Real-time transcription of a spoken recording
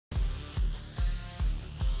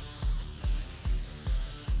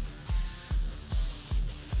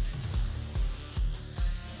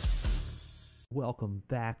Welcome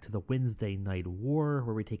back to the Wednesday Night War,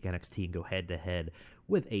 where we take NXT and go head-to-head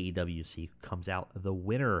with AEW. See who comes out the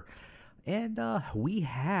winner. And we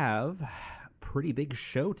have a pretty big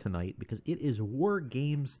show tonight because it is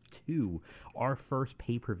Wargames 2, our first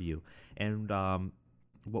pay-per-view. And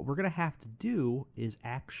what we're going to have to do is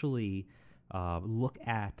actually look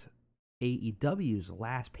at AEW's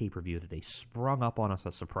last pay-per-view that they sprung up on us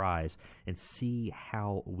a surprise and see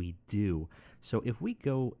how we do. So if we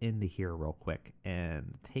go into here real quick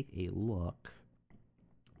and take a look,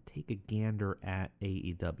 take a gander at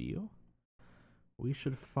AEW, we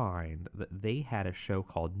should find that they had a show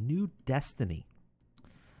called New Destiny.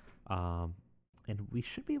 And we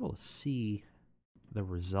should be able to see the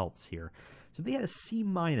results here. So they had a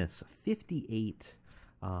C-minus 58,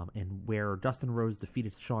 and where Dustin Rhodes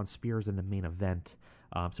defeated Shawn Spears in the main event.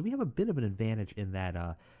 So we have a bit of an advantage in that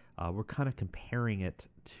we're kind of comparing it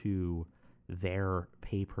to their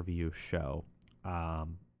pay-per-view show.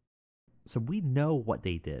 So we know what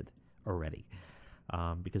they did already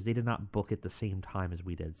because they did not book it the same time as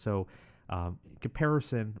we did. So in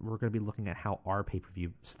comparison, we're going to be looking at how our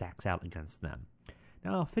pay-per-view stacks out against them.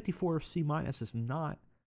 Now, 54 C- is not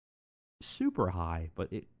super high,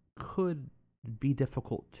 but it could be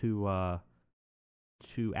difficult to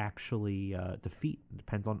actually defeat. It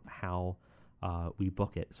depends on how we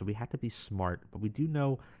book it. So we have to be smart, but we do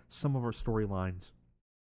know some of our storylines.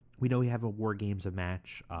 We know we have a War Games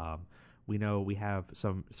match. We know we have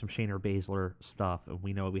some Shayna Baszler stuff, and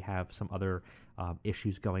we know we have some other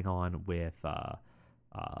issues going on with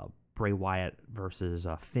Bray Wyatt versus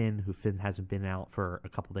Finn, who Finn hasn't been out for a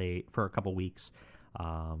couple weeks.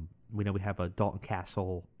 We know we have a Dalton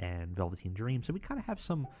Castle and Velveteen Dream, so we kind of have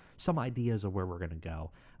some ideas of where we're going to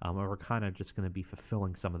go. And we're kind of just going to be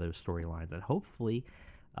fulfilling some of those storylines, and hopefully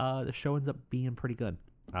the show ends up being pretty good.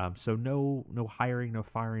 So no hiring, no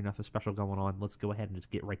firing, nothing special going on. Let's go ahead and just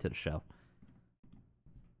get right to the show.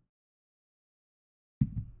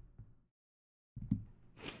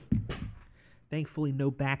 Thankfully, no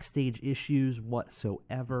backstage issues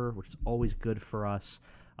whatsoever, which is always good for us.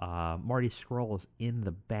 Marty Scurll is in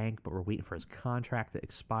the bank, but we're waiting for his contract to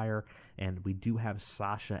expire, and we do have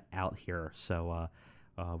Sasha out here. So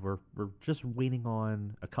we're just waiting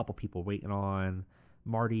on a couple people. Waiting on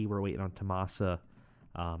Marty, we're waiting on Tomasa,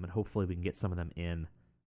 and hopefully we can get some of them in.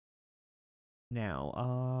 Now,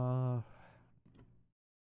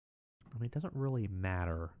 I mean, it doesn't really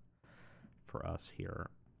matter for us here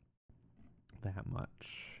that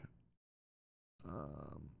much.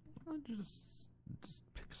 I'll just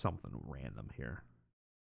pick something random here.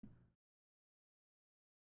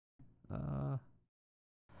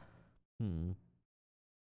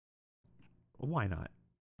 Why not?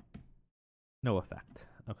 No effect.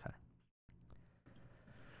 Okay.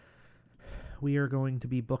 We are going to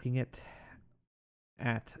be booking it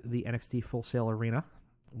at the NXT Full Sail Arena,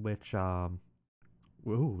 which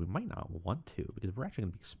we might not want to because we're actually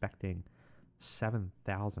going to be expecting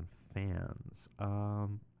 7,000 fans.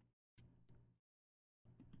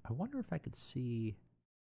 I wonder if I could see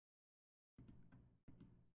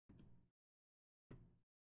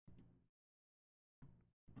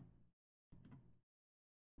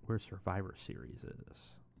where Survivor Series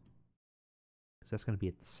is. Because that's going to be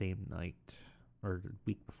at the same night or the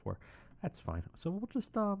week before. That's fine. So we'll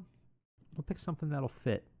just we'll pick something that'll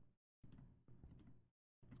fit.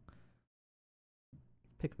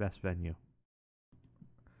 Let's pick best venue.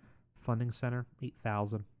 Funding Center,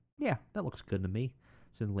 8,000. Yeah, that looks good to me.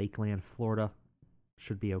 It's in Lakeland, Florida.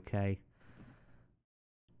 Should be okay.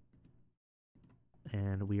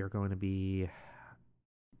 And we are going to be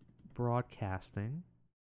broadcasting.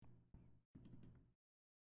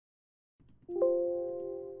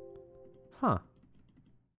 Huh.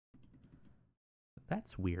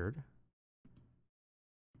 That's weird.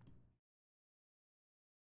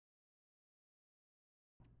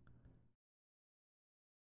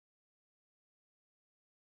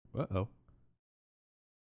 Uh-oh.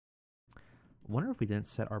 Wonder if we didn't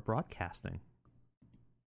set our broadcasting.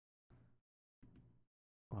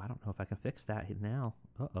 Well, I don't know if I can fix that now.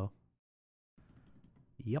 Uh-oh.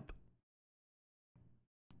 Yep.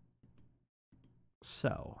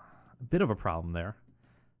 So, a bit of a problem there.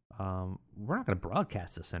 We're not going to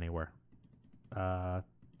broadcast this anywhere.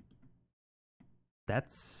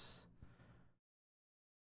 That's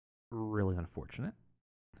really unfortunate.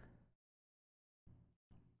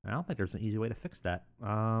 I don't think there's an easy way to fix that.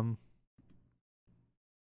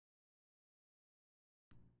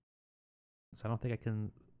 So I don't think I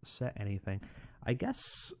can set anything. I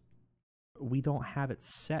guess we don't have it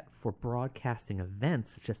set for broadcasting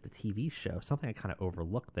events, just a TV show. Something I kind of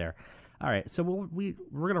overlooked there. All right, so we're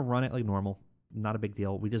going to run it like normal. not a big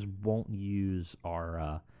deal. We just won't use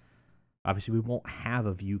our... obviously, we won't have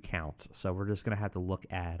a view count, so we're just going to have to look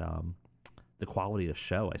at the quality of the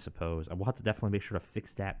show, I suppose. I will have to definitely make sure to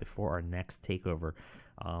fix that before our next takeover.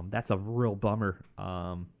 That's a real bummer.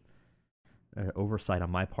 Oversight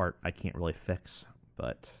on my part, I can't really fix,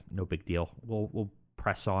 but no big deal. We'll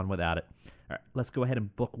press on without it. All right, let's go ahead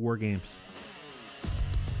and book Wargames.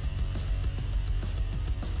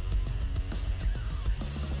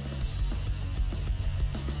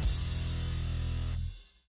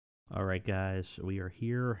 All right, guys, we are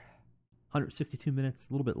here. 162 minutes,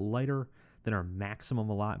 a little bit lighter than our maximum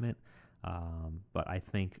allotment, but I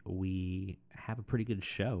think we have a pretty good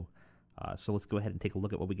show. So let's go ahead and take a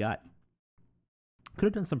look at what we got. Could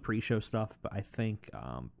have done some pre-show stuff, but I think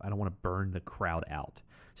I don't want to burn the crowd out.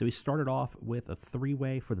 So we started off with a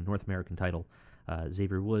three-way for the North American title.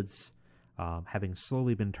 Xavier Woods, having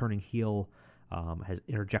slowly been turning heel, has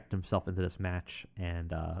interjected himself into this match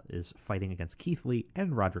and is fighting against Keith Lee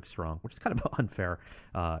and Roderick Strong, which is kind of an unfair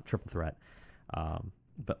triple threat.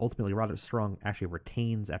 But ultimately, Roderick Strong actually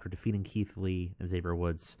retains after defeating Keith Lee and Xavier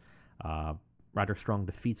Woods. Roderick Strong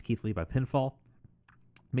defeats Keith Lee by pinfall,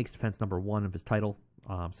 makes defense number 1 of his title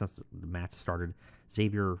since the match started.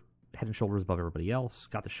 Xavier, head and shoulders above everybody else,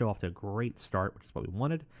 got the show off to a great start, which is what we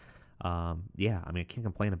wanted. Yeah, I mean, I can't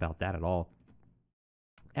complain about that at all.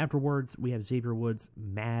 Afterwards, we have Xavier Woods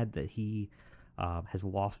mad that he has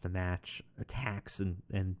lost the match, attacks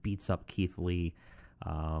and beats up Keith Lee.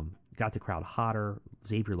 Got the crowd hotter.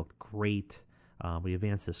 Xavier looked great. We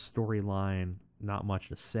advanced his storyline. Not much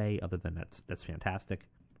to say other than that's fantastic.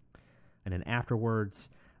 And then afterwards,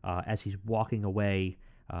 as he's walking away,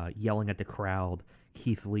 yelling at the crowd,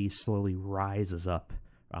 Keith Lee slowly rises up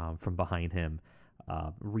from behind him,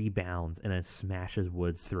 rebounds, and then smashes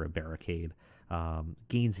Woods through a barricade.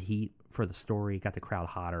 Gains heat for the story, got the crowd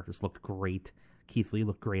hotter. This looked great. Keith Lee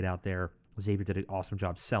looked great out there. Xavier did an awesome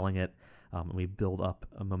job selling it. And we build up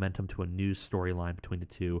a momentum to a new storyline between the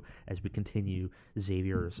two as we continue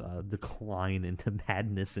Xavier's decline into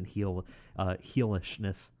madness and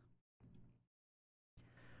heelishness.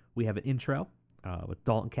 We have an intro with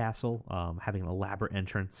Dalton Castle having an elaborate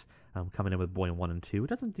entrance, coming in with Boy 1 and 2. It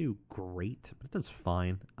doesn't do great, but it does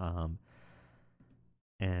fine.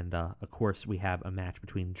 And, of course, we have a match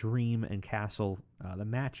between Dream and Castle. The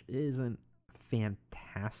match isn't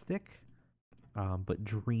fantastic, but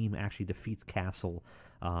Dream actually defeats Castle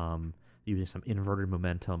using some inverted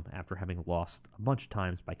momentum after having lost a bunch of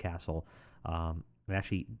times by Castle. It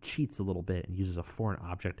actually cheats a little bit and uses a foreign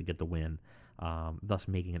object to get the win, thus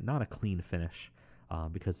making it not a clean finish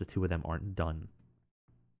because the two of them aren't done.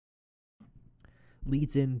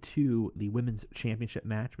 Leads into the women's championship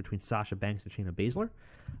match between Sasha Banks and Shayna Baszler.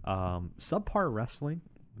 Subpar wrestling.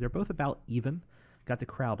 They're both about even. Got the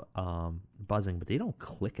crowd buzzing, but they don't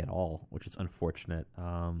click at all, which is unfortunate.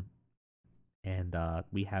 And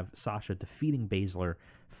we have Sasha defeating Baszler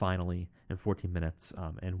finally in 14 minutes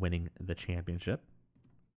and winning the championship,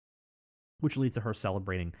 which leads to her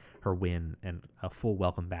celebrating her win and a full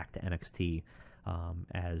welcome back to NXT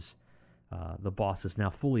as the boss is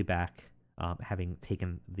now fully back, having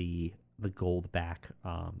taken the gold back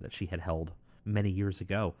that she had held many years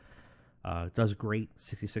ago. Does great,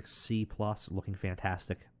 66C plus, looking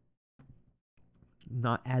fantastic.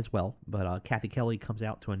 Not as well, but Kathy Kelly comes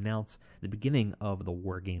out to announce the beginning of the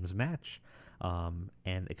Wargames match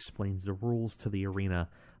and explains the rules to the arena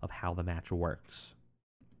of how the match works.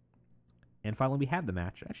 And finally, we have the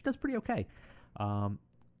match. It actually does pretty okay.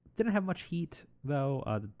 Didn't have much heat, though.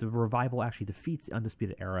 The Revival actually defeats the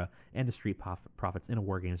Undisputed Era and the Street Profits in a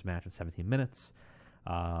Wargames match in 17 minutes.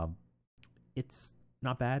 It's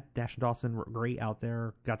not bad. Dash and Dawson were great out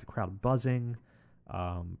there. Got the crowd buzzing.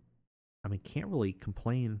 I mean, can't really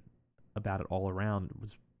complain about it all around. It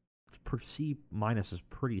was C- is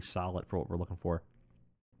pretty solid for what we're looking for.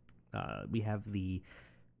 We have the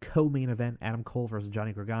co-main event, Adam Cole versus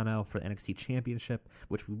Johnny Gargano for the NXT Championship,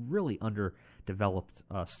 which we really underdeveloped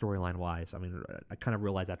storyline-wise. I mean, I kind of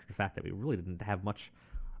realized after the fact that we really didn't have much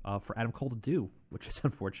for Adam Cole to do, which is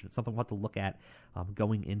unfortunate. Something we'll have to look at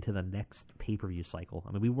going into the next pay-per-view cycle.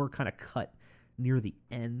 I mean, we were kind of cut near the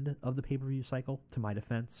end of the pay-per-view cycle, to my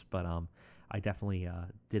defense, but I definitely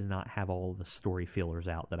did not have all the story feelers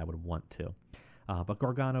out that I would want to. But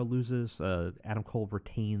Gargano loses, Adam Cole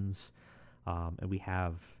retains, and we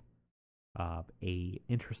have a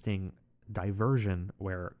interesting diversion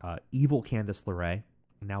where evil Candice LeRae,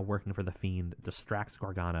 now working for The Fiend, distracts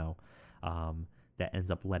Gargano, that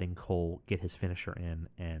ends up letting Cole get his finisher in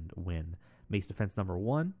and win. Makes defense number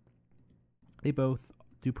 1. They both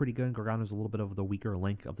do pretty good. Gargano's a little bit of the weaker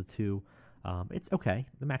link of the two. It's okay.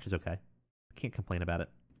 The match is okay. Can't complain about it.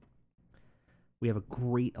 We have a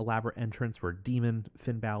great elaborate entrance where Demon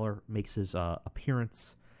Finn Balor makes his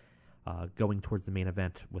appearance, going towards the main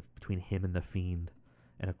event between him and The Fiend.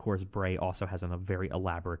 And of course, Bray also has a very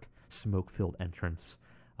elaborate smoke-filled entrance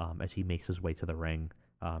as he makes his way to the ring.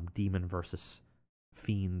 Demon versus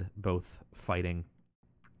Fiend both fighting.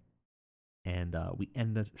 And we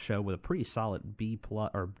end the show with a pretty solid B+,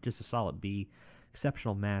 or just a solid B.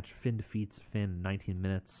 Exceptional match. Finn defeats Finn in 19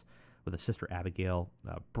 minutes with his sister Abigail.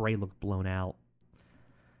 Bray looked blown out.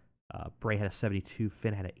 Bray had a 72.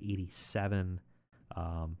 Finn had an 87.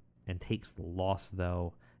 And takes the loss,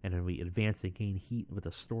 though. And then we advance and gain heat with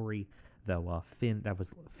the story, though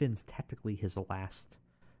Finn's technically his last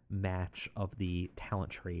match of the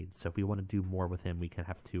talent trade. So if we want to do more with him, we can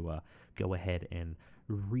have to go ahead and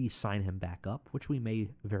re-sign him back up, which we may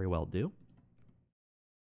very well do.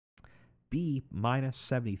 B minus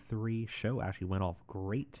 73 show actually went off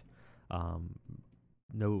great.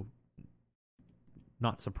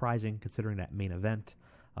 Not surprising considering that main event,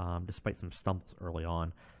 despite some stumbles early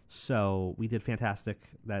on. So we did fantastic.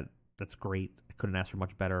 That's great. I couldn't ask for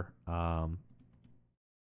much better.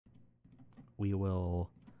 We will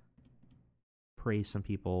praise some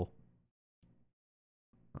people.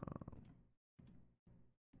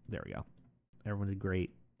 There we go. Everyone did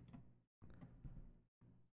great.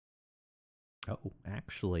 Oh,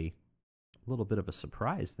 actually, a little bit of a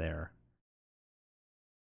surprise there.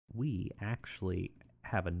 We actually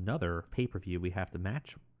have another pay-per-view we have to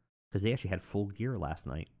match because they actually had Full Gear last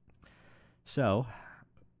night. So,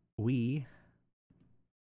 we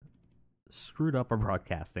screwed up our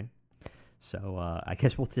broadcasting. So, I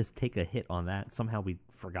guess we'll just take a hit on that. Somehow we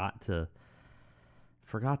forgot to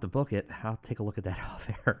book it. I'll take a look at that off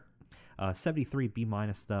air. 73 B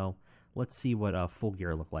minus, though. Let's see what Full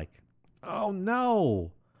Gear looked like. Oh,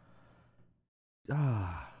 no!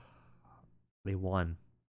 They won.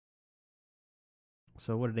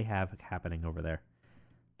 So what do they have happening over there?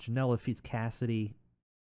 Janela defeats Cassidy.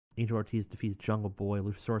 Angel Ortiz defeats Jungle Boy.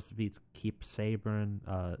 Luchasaurus defeats Keep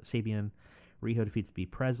Sabian. Riho defeats B.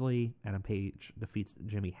 Presley. Adam Page defeats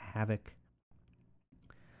Jimmy Havoc.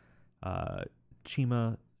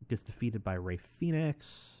 Chima gets defeated by Rey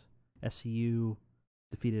Fenix. SCU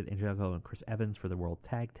defeated Angelico and Chris Evans for the World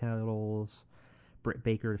Tag Titles. Britt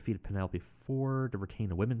Baker defeated Penelope Ford to retain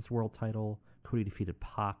the Women's World Title. Cody defeated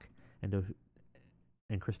Pac.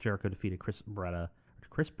 And Chris Jericho defeated Chris Beretta.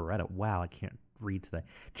 Wow, I can't read today.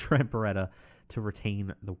 Trent Beretta to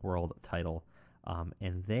retain the world title.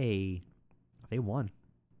 And they won.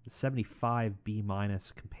 The 75 B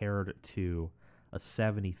minus compared to a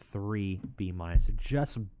 73 B minus. It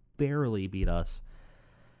just barely beat us.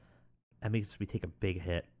 That makes me take a big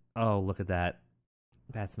hit. Oh, look at that.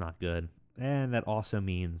 That's not good. And that also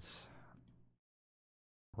means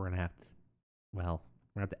we're going to have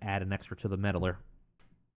to add an extra to the meddler.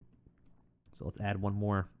 So let's add one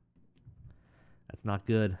more. That's not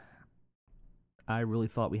good. I really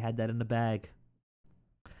thought we had that in the bag.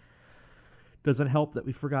 Doesn't help that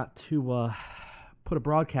we forgot to put a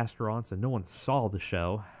broadcaster on so no one saw the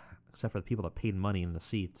show, except for the people that paid money in the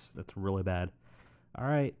seats. That's really bad. All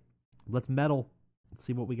right, let's meddle. Let's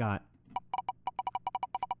see what we got.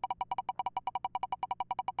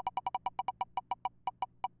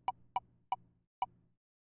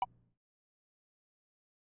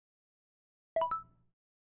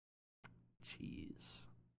 Jeez.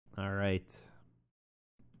 All right.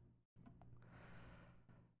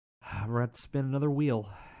 We're going to spin another wheel.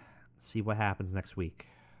 See what happens next week.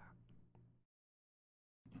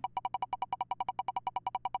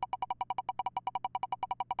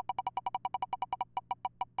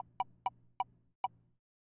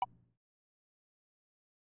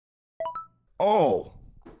 Oh,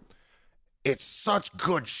 it's such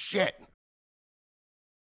good shit.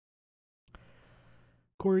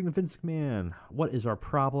 According to Vince McMahon, what is our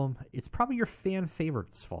problem? It's probably your fan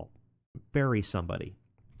favorite's fault. Bury somebody.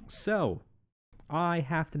 So, I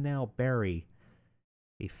have to now bury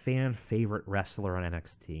a fan favorite wrestler on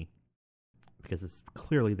NXT because it's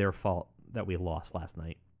clearly their fault that we lost last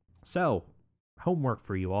night. So, homework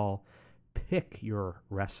for you all. Pick your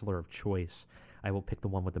wrestler of choice. I will pick the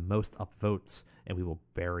one with the most upvotes, and we will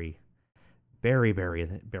bury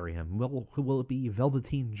him. Who will it be?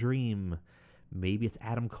 Velveteen Dream. Maybe it's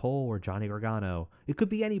Adam Cole or Johnny Gargano. It could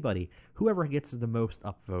be anybody. Whoever gets the most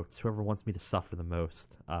upvotes, whoever wants me to suffer the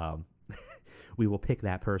most, we will pick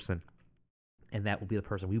that person. And that will be the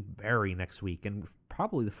person we bury next week and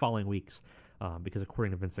probably the following weeks. Because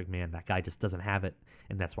according to Vince McMahon, that guy just doesn't have it,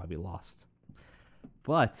 and that's why we lost.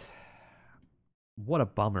 But what a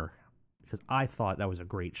bummer. Because I thought that was a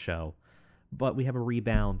great show. But we have a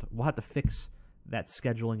rebound. We'll have to fix that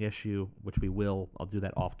scheduling issue, which we will. I'll do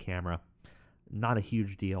that off camera. Not a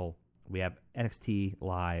huge deal. We have NXT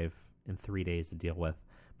Live in 3 days to deal with.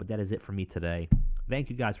 But that is it for me today. Thank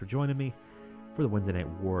you guys for joining me for the Wednesday Night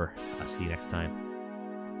War. I'll see you next time.